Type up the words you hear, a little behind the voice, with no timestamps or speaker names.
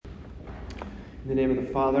In the name of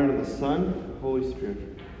the Father, and of the Son, and of the Holy Spirit.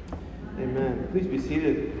 Amen. Please be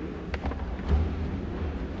seated.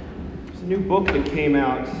 There's a new book that came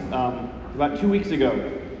out about 2 weeks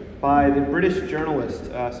ago by the British journalist,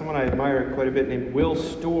 someone I admire quite a bit, named Will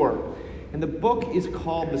Storr. And the book is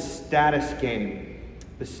called The Status Game.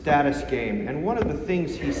 The Status Game. And one of the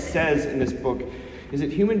things he says in this book is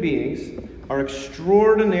that human beings are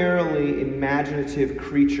extraordinarily imaginative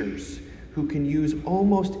creatures who can use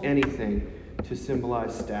almost anything to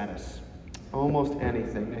symbolize status. Almost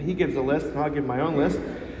anything. Now, he gives a list, and I'll give my own list.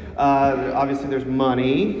 Obviously, there's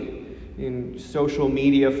money, in social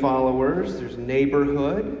media followers, there's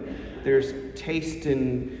neighborhood, there's taste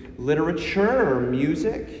in literature or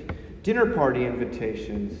music, dinner party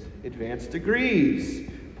invitations, advanced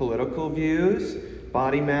degrees, political views,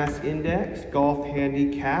 body mass index, golf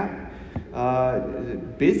handicap,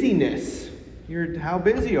 busyness. How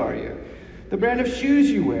busy are you? The brand of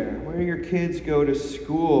shoes you wear, where your kids go to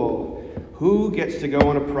school, who gets to go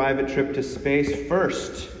on a private trip to space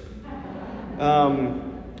first,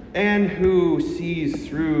 and who sees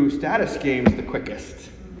through status games the quickest,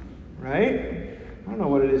 right? I don't know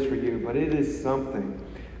what it is for you, but it is something.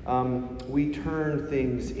 We turn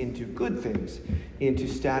things into good things, into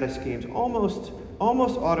status games, almost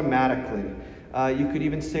automatically. You could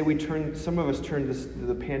even say some of us turned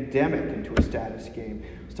the pandemic into a status game.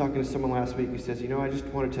 I was talking to someone last week who says, I just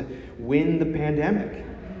wanted to win the pandemic.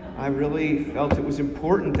 I really felt it was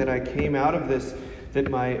important that I came out of this, that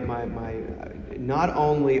my not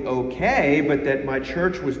only okay, but that my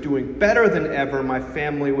church was doing better than ever, my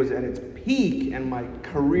family was at its peak, and my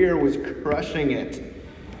career was crushing it.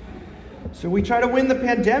 So we try to win the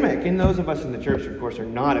pandemic, and those of us in the church, of course, are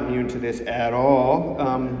not immune to this at all.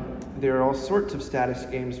 There are all sorts of status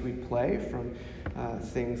games we play, from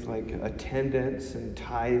things like attendance and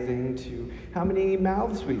tithing to how many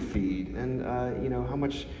mouths we feed, and how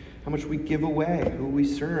much we give away, who we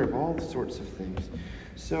serve, all sorts of things.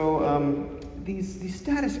 So these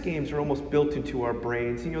status games are almost built into our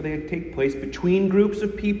brains. They take place between groups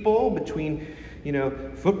of people, between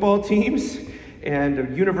football teams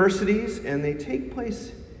and universities, and they take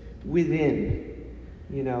place within.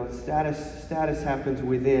 Status happens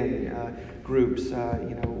within groups,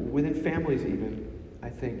 within families even, I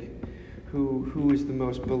think. Who is the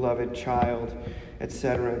most beloved child,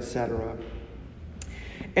 etc., etc.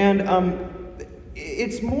 And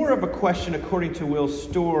it's more of a question, according to Will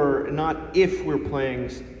Storr, not if we're playing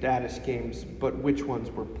status games, but which ones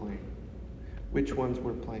we're playing. Which ones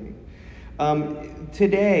we're playing.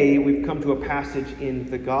 Today, we've come to a passage in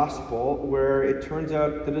the Gospel where it turns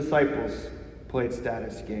out the disciples played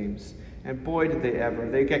status games. And boy, did they ever.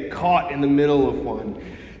 They get caught in the middle of one.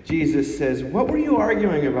 Jesus says, "What were you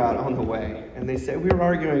arguing about on the way?" And they say, "We were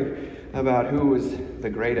arguing about who was the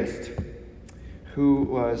greatest." Who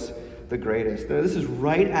was the greatest? Now, this is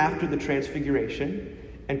right after the Transfiguration,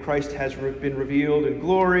 and Christ has been revealed in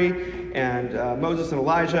glory, and Moses and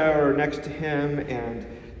Elijah are next to him, and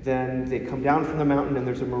then they come down from the mountain, and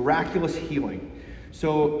there's a miraculous healing.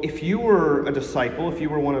 So if you were a disciple, if you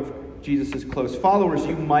were one of Jesus' close followers,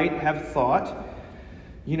 you might have thought,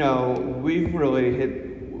 we're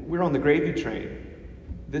on the gravy train.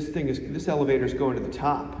 This elevator's going to the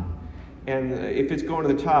top. And if it's going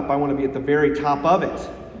to the top, I want to be at the very top of it.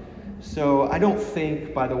 So I don't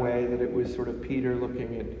think, by the way, that it was sort of Peter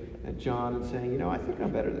looking at John and saying, I think I'm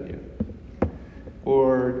better than you.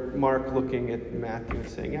 Or Mark looking at Matthew and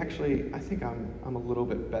saying, actually, I think I'm a little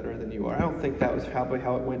bit better than you are. I don't think that was probably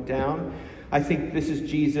how it went down. I think this is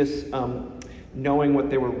Jesus knowing what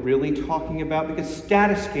they were really talking about, because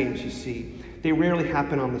status games, you see, they rarely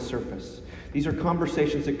happen on the surface. These are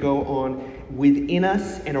conversations that go on within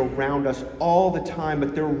us and around us all the time,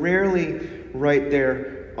 but they're rarely right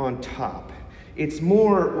there on top. It's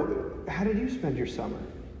more, how did you spend your summer?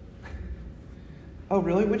 Oh,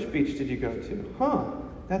 really? Which beach did you go to? Huh,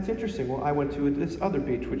 that's interesting. Well, I went to this other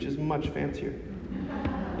beach, which is much fancier.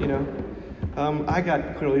 I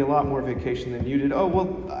got clearly a lot more vacation than you did. Oh,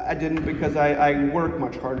 well, I didn't because I work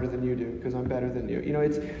much harder than you do because I'm better than you.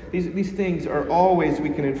 It's these things are always, we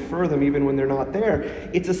can infer them even when they're not there.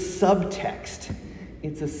 It's a subtext.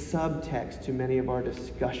 It's a subtext to many of our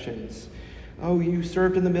discussions. Oh, you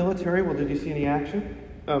served in the military? Well, did you see any action?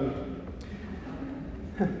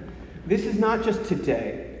 This is not just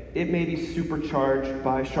today. It may be supercharged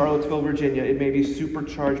by Charlottesville, Virginia. It may be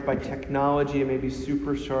supercharged by technology. It may be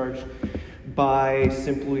supercharged by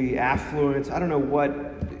simply affluence. I don't know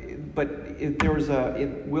what, but there was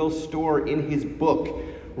Will Storr in his book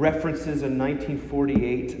references a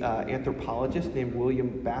 1948 anthropologist named William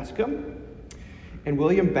Bascom. And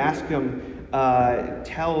William Bascom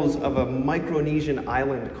tells of a Micronesian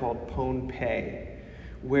island called Pohnpei,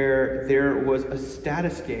 where there was a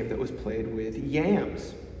status game that was played with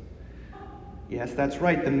yams. Yes, that's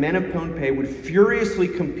right. The men of Pohnpei would furiously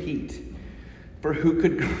compete for who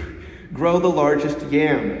could grow the largest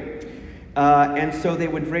yam. And so they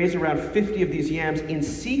would raise around 50 of these yams in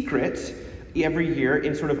secret every year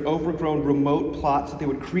in sort of overgrown remote plots that they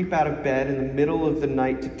would creep out of bed in the middle of the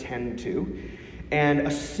night to tend to. And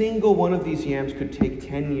a single one of these yams could take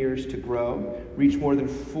 10 years to grow, reach more than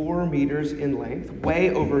 4 meters in length,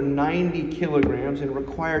 weigh over 90 kilograms, and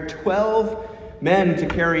require 12 men to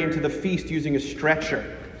carry into the feast using a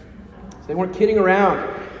stretcher. So they weren't kidding around.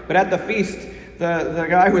 But at the feast, the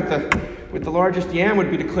guy with the largest yam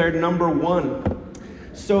would be declared number one.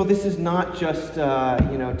 So this is not just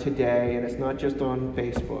today, and it's not just on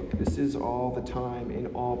Facebook. This is all the time in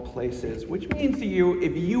all places, which means to you,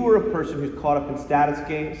 if you were a person who's caught up in status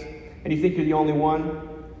games and you think you're the only one,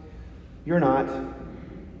 you're not.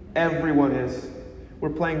 Everyone is. We're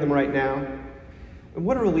playing them right now. And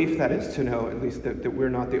what a relief that is to know, at least, that we're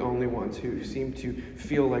not the only ones who seem to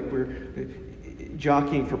feel like we're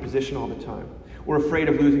jockeying for position all the time. We're afraid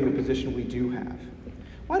of losing the position we do have.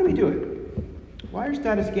 Why do we do it? Why are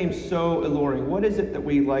status games so alluring? What is it that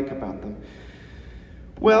we like about them?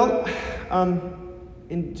 Well,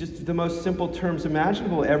 in just the most simple terms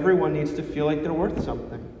imaginable, everyone needs to feel like they're worth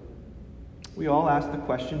something. We all ask the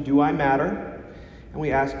question, do I matter? And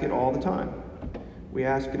we ask it all the time. We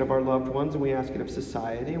ask it of our loved ones, and we ask it of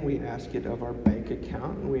society, and we ask it of our bank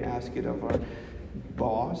account, and we ask it of our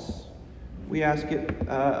boss. We ask it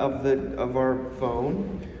of our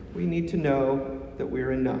phone. We need to know that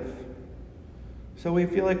we're enough. So we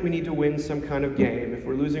feel like we need to win some kind of game. If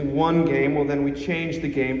we're losing one game, well, then we change the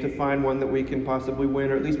game to find one that we can possibly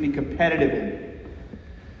win or at least be competitive in.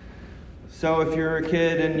 So if you're a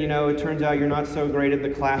kid and, it turns out you're not so great at the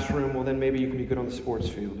classroom, well, then maybe you can be good on the sports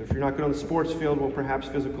field. If you're not good on the sports field, well, perhaps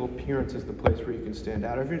physical appearance is the place where you can stand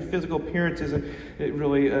out. If your physical appearance isn't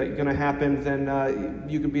really going to happen, then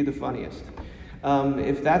you can be the funniest.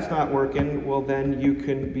 If that's not working, well, then you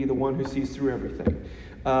can be the one who sees through everything.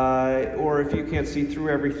 Or if you can't see through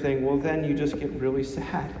everything, well, then you just get really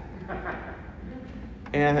sad.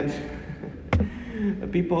 And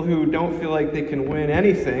people who don't feel like they can win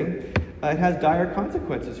anything, it has dire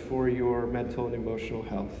consequences for your mental and emotional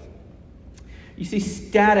health. You see,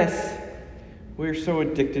 status, we're so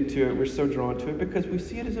addicted to it, we're so drawn to it because we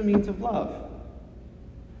see it as a means of love.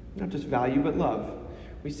 Not just value, but love.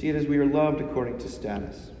 We see it as we are loved according to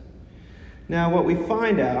status. Now, what we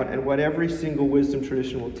find out, and what every single wisdom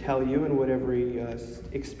tradition will tell you, and what every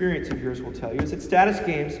experience of yours will tell you, is that status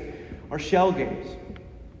games are shell games.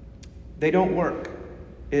 They don't work.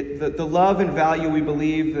 The love and value we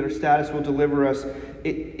believe that our status will deliver us,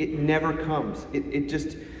 it never comes.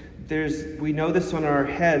 We know this on our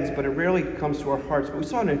heads, but it rarely comes to our hearts. But we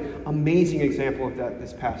saw an amazing example of that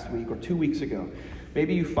this past week, or 2 weeks ago.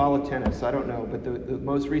 Maybe you follow tennis, I don't know, but the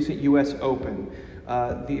most recent U.S. Open,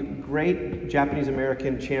 the great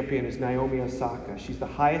Japanese-American champion is Naomi Osaka. She's the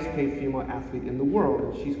highest paid female athlete in the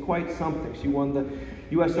world, and she's quite something. She won the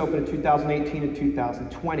U.S. Open in 2018 and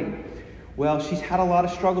 2020. Well, she's had a lot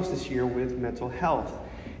of struggles this year with mental health,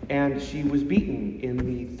 and she was beaten in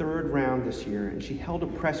the third round this year, and she held a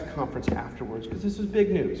press conference afterwards, because this is big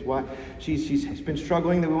news. Why? She's been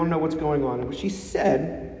struggling, they want to know what's going on. And what she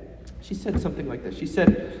said something like this. She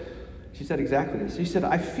said exactly this. She said,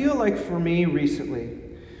 I feel like for me recently,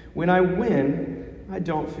 when I win, I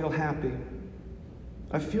don't feel happy.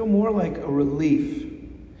 I feel more like a relief.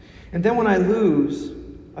 And then when I lose,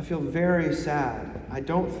 I feel very sad. I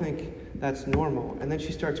don't think that's normal. And then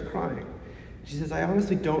she starts crying. She says, I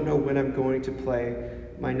honestly don't know when I'm going to play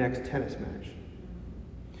my next tennis match.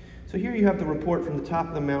 So here you have the report from the top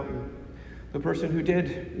of the mountain. The person who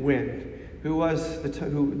did win, who was the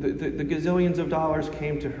gazillions of dollars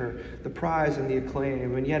came to her, the prize and the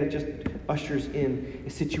acclaim, and yet it just ushers in a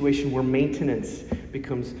situation where maintenance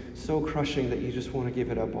becomes so crushing that you just want to give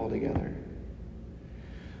it up altogether.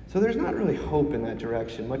 So there's not really hope in that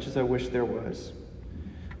direction, much as I wish there was.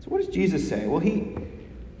 So what does Jesus say? Well,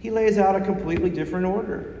 he lays out a completely different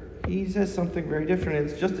order. He says something very different, and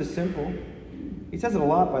it's just as simple. He says it a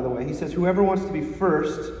lot, by the way. He says, whoever wants to be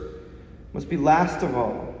first must be last of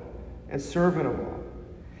all and servant of all.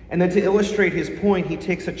 And then to illustrate his point, he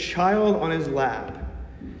takes a child on his lap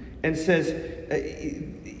and says,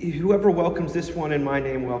 whoever welcomes this one in my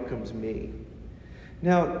name welcomes me.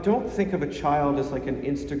 Now, don't think of a child as like an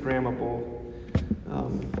Instagrammable,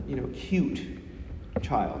 cute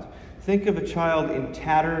child. Think of a child in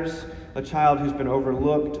tatters, a child who's been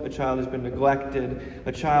overlooked, a child who's been neglected,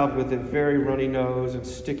 a child with a very runny nose and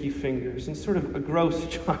sticky fingers, and sort of a gross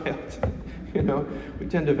child. You know, we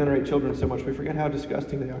tend to venerate children so much we forget how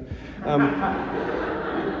disgusting they are.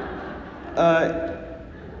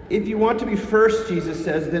 If you want to be first, Jesus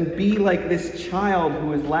says, then be like this child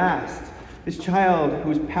who is last. This child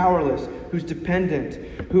who is powerless, who's dependent,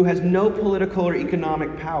 who has no political or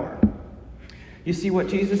economic power. You see, what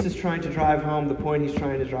Jesus is trying to drive home, the point he's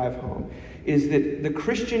trying to drive home, is that the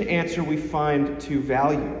Christian answer we find to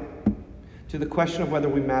value, to the question of whether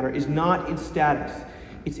we matter, is not in status.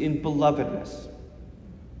 It's in belovedness.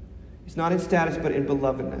 It's not in status, but in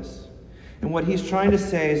belovedness. And what he's trying to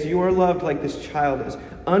say is you are loved like this child is,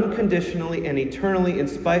 unconditionally and eternally, in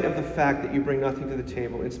spite of the fact that you bring nothing to the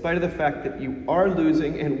table, in spite of the fact that you are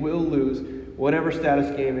losing and will lose whatever status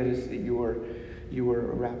game it is that you are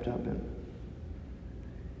wrapped up in.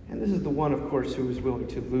 And this is the one, of course, who is willing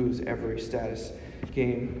to lose every status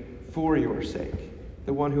game for your sake.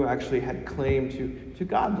 The one who actually had claim to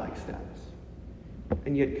godlike status,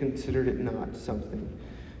 and yet considered it not something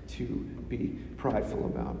to be prideful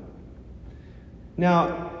about. Now,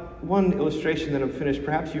 one illustration that I'm finished,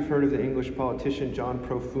 perhaps you've heard of the English politician John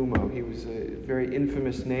Profumo. He was a very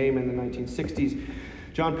infamous name in the 1960s.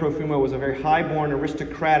 John Profumo was a very high-born,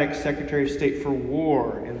 aristocratic Secretary of State for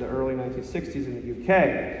War in the early 1960s in the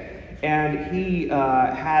UK. And he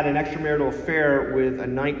had an extramarital affair with a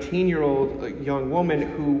 19-year-old young woman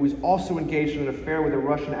who was also engaged in an affair with a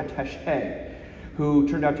Russian attaché who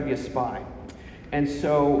turned out to be a spy. And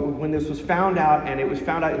so when this was found out, and it was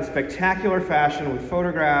found out in spectacular fashion with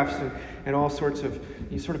photographs and all sorts of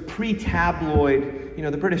sort of pre-tabloid,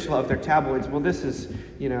 the British love their tabloids. Well, this is,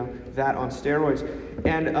 that on steroids.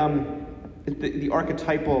 And the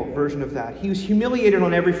archetypal version of that. He was humiliated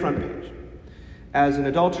on every front page as an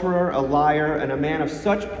adulterer, a liar, and a man of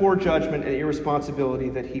such poor judgment and irresponsibility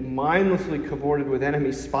that he mindlessly cavorted with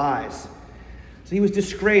enemy spies. So he was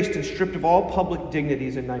disgraced and stripped of all public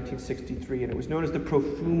dignities in 1963, and it was known as the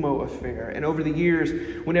Profumo Affair. And over the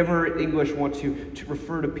years, whenever English want to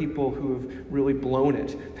refer to people who have really blown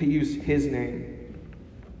it, they use his name.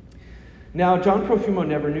 Now, John Profumo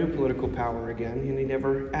never knew political power again, and he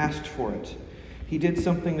never asked for it. He did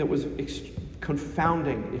something that was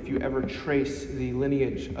confounding if you ever trace the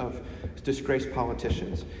lineage of disgraced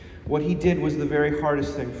politicians. What he did was the very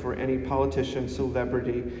hardest thing for any politician,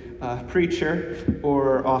 celebrity, preacher,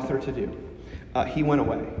 or author to do. He went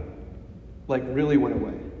away. Really went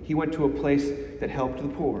away. He went to a place that helped the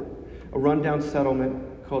poor, a rundown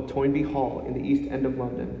settlement called Toynbee Hall in the East End of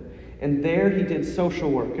London. And there he did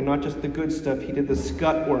social work, and not just the good stuff, he did the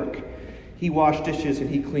scut work. He washed dishes and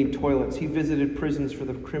he cleaned toilets. He visited prisons for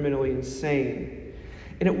the criminally insane.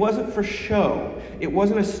 And it wasn't for show. It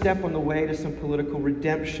wasn't a step on the way to some political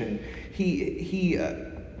redemption. He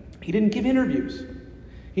didn't give interviews.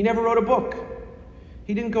 He never wrote a book.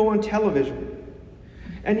 He didn't go on television.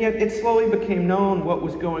 And yet it slowly became known what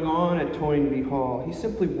was going on at Toynbee Hall. He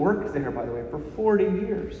simply worked there, by the way, for 40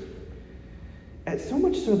 years. And so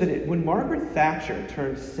much so that when Margaret Thatcher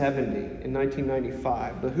turned 70 in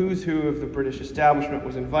 1995, the who's who of the British establishment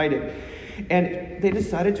was invited. And they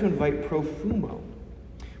decided to invite Profumo.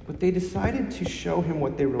 But they decided to show him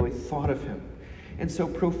what they really thought of him. And so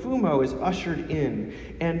Profumo is ushered in,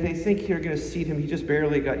 and they think they're going to seat him. He just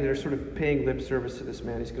barely got, they're sort of paying lip service to this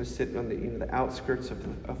man. He's going to sit on the outskirts of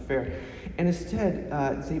the affair. And instead,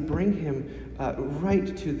 they bring him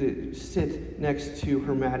right to sit next to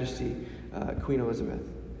Her Majesty, Queen Elizabeth,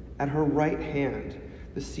 at her right hand,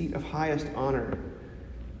 the seat of highest honor.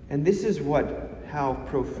 And this is how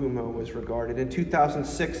Profumo was regarded. In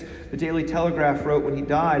 2006, the Daily Telegraph wrote when he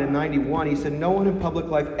died in 91, he said, "No one in public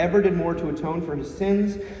life ever did more to atone for his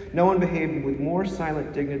sins. No one behaved with more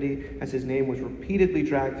silent dignity as his name was repeatedly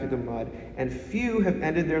dragged through the mud. And few have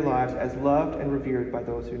ended their lives as loved and revered by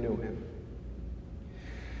those who knew him."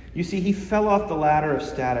 You see, he fell off the ladder of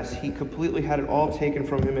status. He completely had it all taken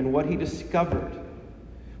from him. And what he discovered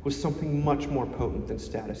was something much more potent than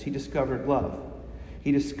status. He discovered love.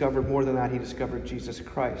 He discovered more than that. He discovered Jesus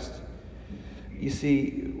Christ. You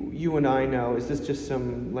see, you and I know, is this just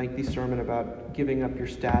some lengthy sermon about giving up your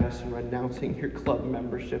status and renouncing your club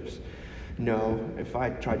memberships? No, if I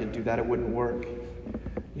tried to do that, it wouldn't work.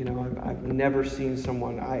 I've never seen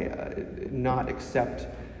someone not accept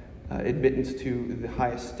admittance to the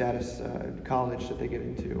highest status college that they get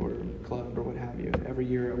into, or club, or what have you. Every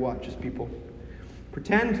year I watch as people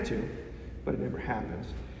pretend to, but it never happens.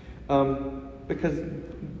 Because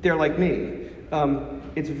they're like me.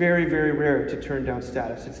 It's very, very rare to turn down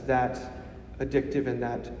status. It's that addictive and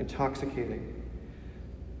that intoxicating.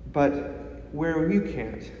 But where you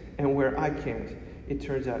can't and where I can't, it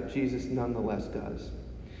turns out Jesus nonetheless does.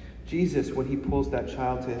 Jesus, when he pulls that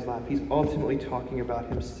child to his lap, he's ultimately talking about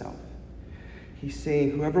himself. He's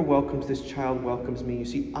saying, whoever welcomes this child welcomes me. You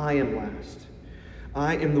see, I am last.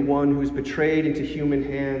 I am the one who's betrayed into human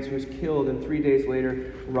hands, who is killed, and 3 days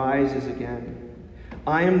later rises again.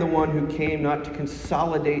 I am the one who came not to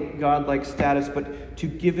consolidate godlike status, but to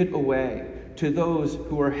give it away to those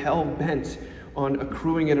who are hell-bent on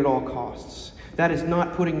accruing it at all costs. That is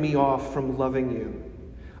not putting me off from loving you.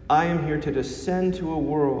 I am here to descend to a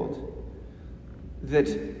world that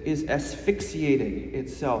is asphyxiating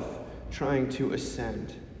itself, trying to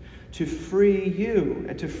ascend, to free you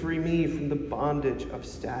and to free me from the bondage of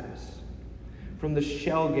status, from the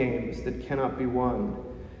shell games that cannot be won,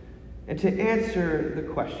 and to answer the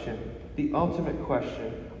question, the ultimate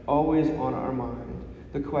question, always on our mind,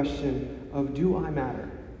 the question of, do I matter?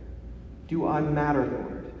 Do I matter,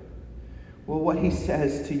 Lord? Well, what he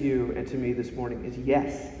says to you and to me this morning is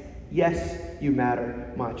yes. Yes, you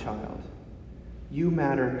matter, my child. You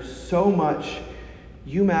matter so much.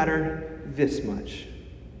 You matter this much,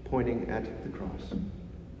 pointing at the cross.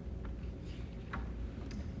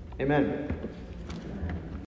 Amen.